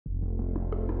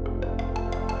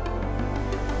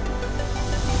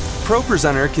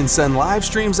ProPresenter can send live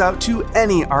streams out to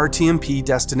any RTMP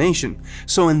destination.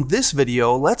 So in this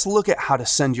video, let's look at how to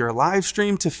send your live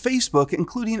stream to Facebook,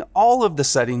 including all of the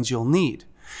settings you'll need.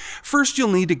 First,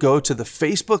 you'll need to go to the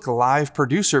Facebook Live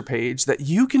Producer page that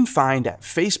you can find at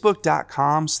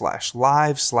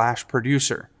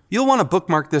facebook.com/live/producer. You'll want to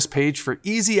bookmark this page for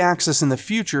easy access in the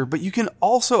future, but you can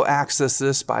also access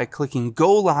this by clicking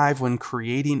Go Live when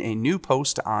creating a new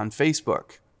post on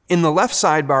Facebook. In the left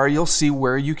sidebar, you'll see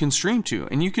where you can stream to,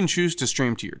 and you can choose to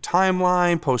stream to your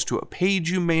timeline, post to a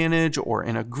page you manage, or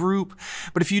in a group.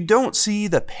 But if you don't see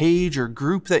the page or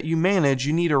group that you manage,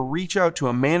 you need to reach out to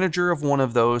a manager of one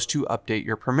of those to update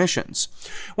your permissions.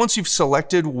 Once you've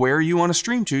selected where you want to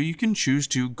stream to, you can choose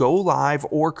to go live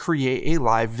or create a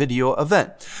live video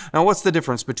event. Now, what's the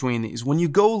difference between these? When you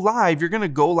go live, you're going to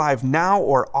go live now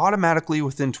or automatically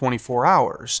within 24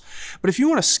 hours. But if you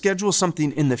want to schedule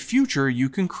something in the future, you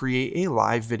can create a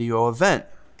live video event.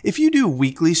 If you do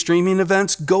weekly streaming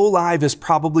events, Go Live is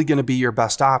probably going to be your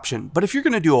best option. But if you're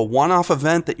going to do a one-off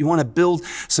event that you want to build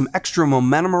some extra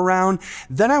momentum around,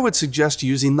 then I would suggest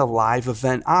using the live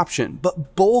event option.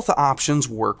 But both options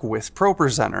work with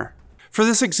ProPresenter. For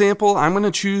this example, I'm going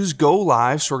to choose Go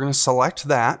Live, so we're going to select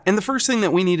that. And the first thing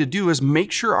that we need to do is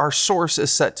make sure our source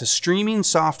is set to streaming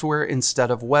software instead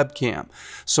of webcam.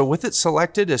 So with it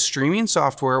selected as streaming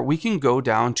software, we can go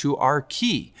down to our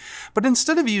key. But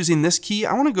instead of using this key,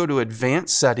 I want to go to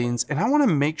Advanced Settings, and I want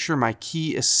to make sure my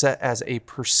key is set as a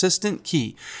persistent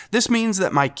key. This means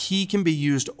that my key can be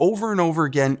used over and over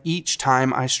again each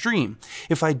time I stream.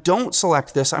 If I don't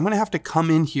select this, I'm going to have to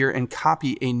come in here and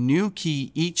copy a new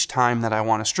key each time that I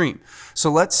want to stream. So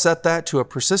let's set that to a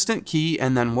persistent key,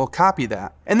 and then we'll copy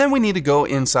that. And then we need to go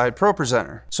inside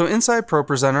ProPresenter. So inside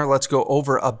ProPresenter, let's go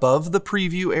over above the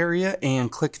preview area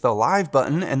and click the live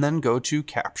button, and then go to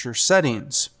Capture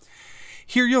Settings.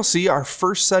 Here you'll see our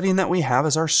first setting that we have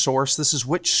is our source. This is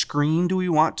which screen do we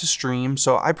want to stream.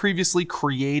 So I previously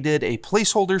created a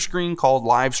placeholder screen called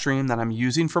live stream that I'm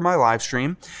using for my live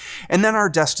stream. And then our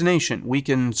destination. We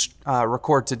can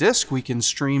record to disk, we can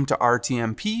stream to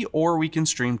RTMP, or we can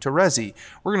stream to Resi.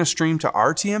 We're going to stream to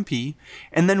RTMP,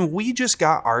 and then we just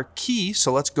got our key.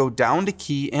 So let's go down to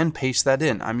key and paste that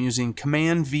in. I'm using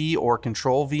Command V or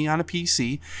Control V on a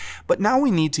PC, but now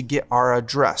we need to get our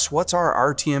address. What's our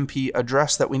RTMP address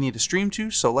that we need to stream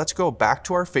to? So let's go back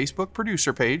to our Facebook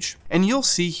producer page, and you'll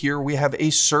see here we have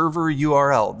a server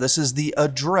URL. This is the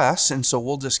address, and so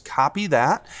we'll just copy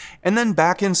that, and then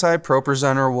back inside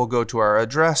ProPresenter we'll go to our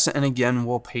address, and again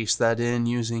we'll paste that in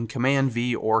using Command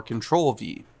V or Control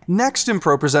V. Next in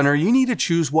ProPresenter, you need to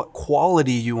choose what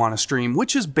quality you want to stream,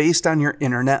 which is based on your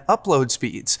internet upload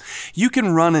speeds. You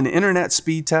can run an internet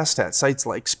speed test at sites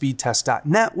like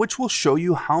speedtest.net, which will show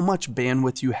you how much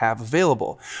bandwidth you have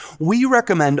available. We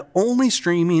recommend only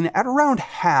streaming at around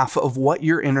half of what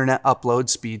your internet upload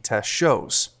speed test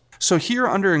shows. So here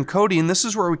under encoding, this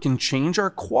is where we can change our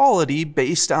quality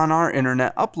based on our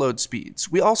internet upload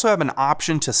speeds. We also have an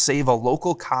option to save a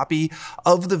local copy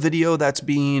of the video that's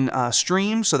being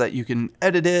streamed so that you can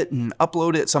edit it and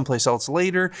upload it someplace else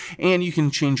later, and you can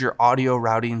change your audio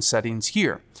routing settings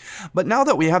here. But now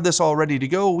that we have this all ready to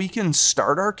go, we can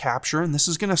start our capture, and this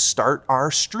is going to start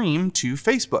our stream to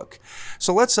Facebook.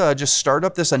 So let's just start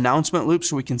up this announcement loop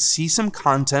so we can see some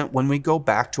content when we go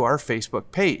back to our Facebook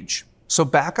page. So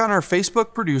back on our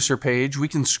Facebook producer page, we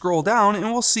can scroll down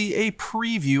and we'll see a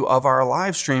preview of our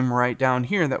live stream right down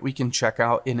here that we can check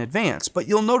out in advance. But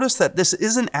you'll notice that this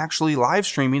isn't actually live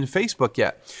streaming to Facebook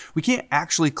yet. We can't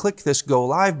actually click this Go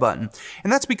Live button.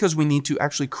 And that's because we need to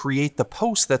actually create the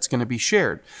post that's going to be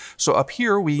shared. So up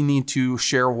here, we need to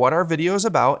share what our video is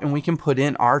about, and we can put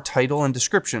in our title and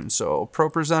description. So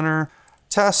ProPresenter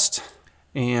test,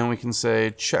 and we can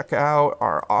say, check out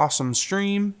our awesome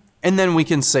stream. And then we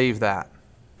can save that.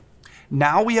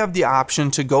 Now we have the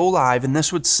option to go live, and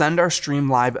this would send our stream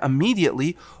live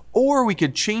immediately, or we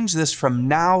could change this from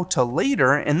now to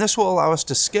later, and this will allow us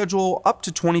to schedule up to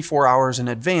 24 hours in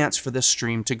advance for this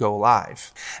stream to go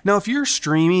live. Now, if you're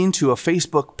streaming to a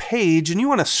Facebook page and you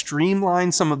want to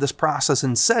streamline some of this process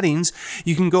and settings,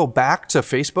 you can go back to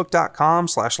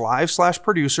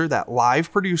facebook.com/live/producer, that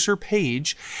live producer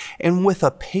page, and with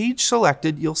a page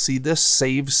selected, you'll see this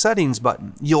Save Settings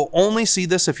button. You'll only see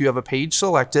this if you have a page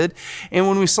selected, and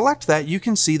when we select that, you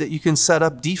can see that you can set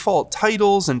up default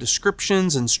titles and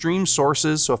descriptions and stream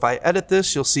sources. So if I edit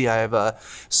this, you'll see I have a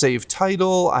saved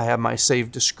title, I have my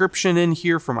saved description in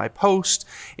here for my post,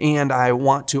 and I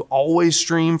want to always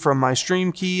stream from my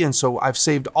stream key, and so I've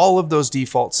saved all of those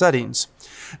default settings.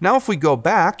 Now if we go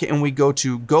back and we go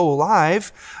to Go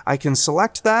Live, I can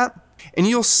select that, And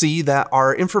you'll see that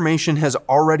our information has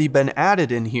already been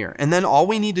added in here. And then all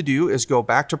we need to do is go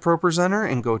back to ProPresenter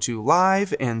and go to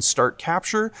Live and Start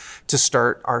Capture to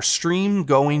start our stream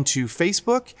going to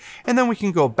Facebook. And then we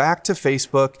can go back to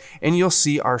Facebook and you'll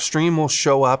see our stream will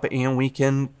show up and we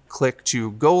can click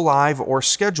to go live or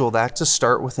schedule that to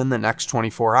start within the next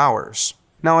 24 hours.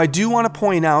 Now, I do want to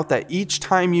point out that each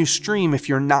time you stream, if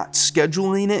you're not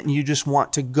scheduling it and you just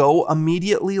want to go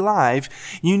immediately live,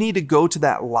 you need to go to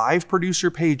that live producer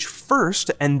page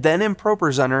first and then in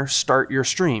ProPresenter start your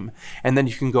stream. And then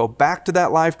you can go back to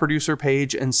that live producer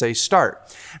page and say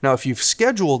start. Now, if you've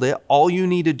scheduled it, all you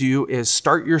need to do is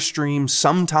start your stream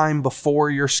sometime before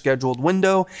your scheduled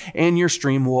window and your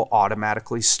stream will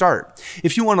automatically start.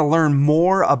 If you want to learn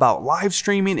more about live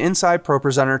streaming inside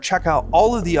ProPresenter, check out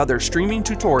all of the other streaming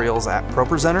tutorials at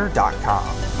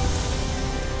ProPresenter.com.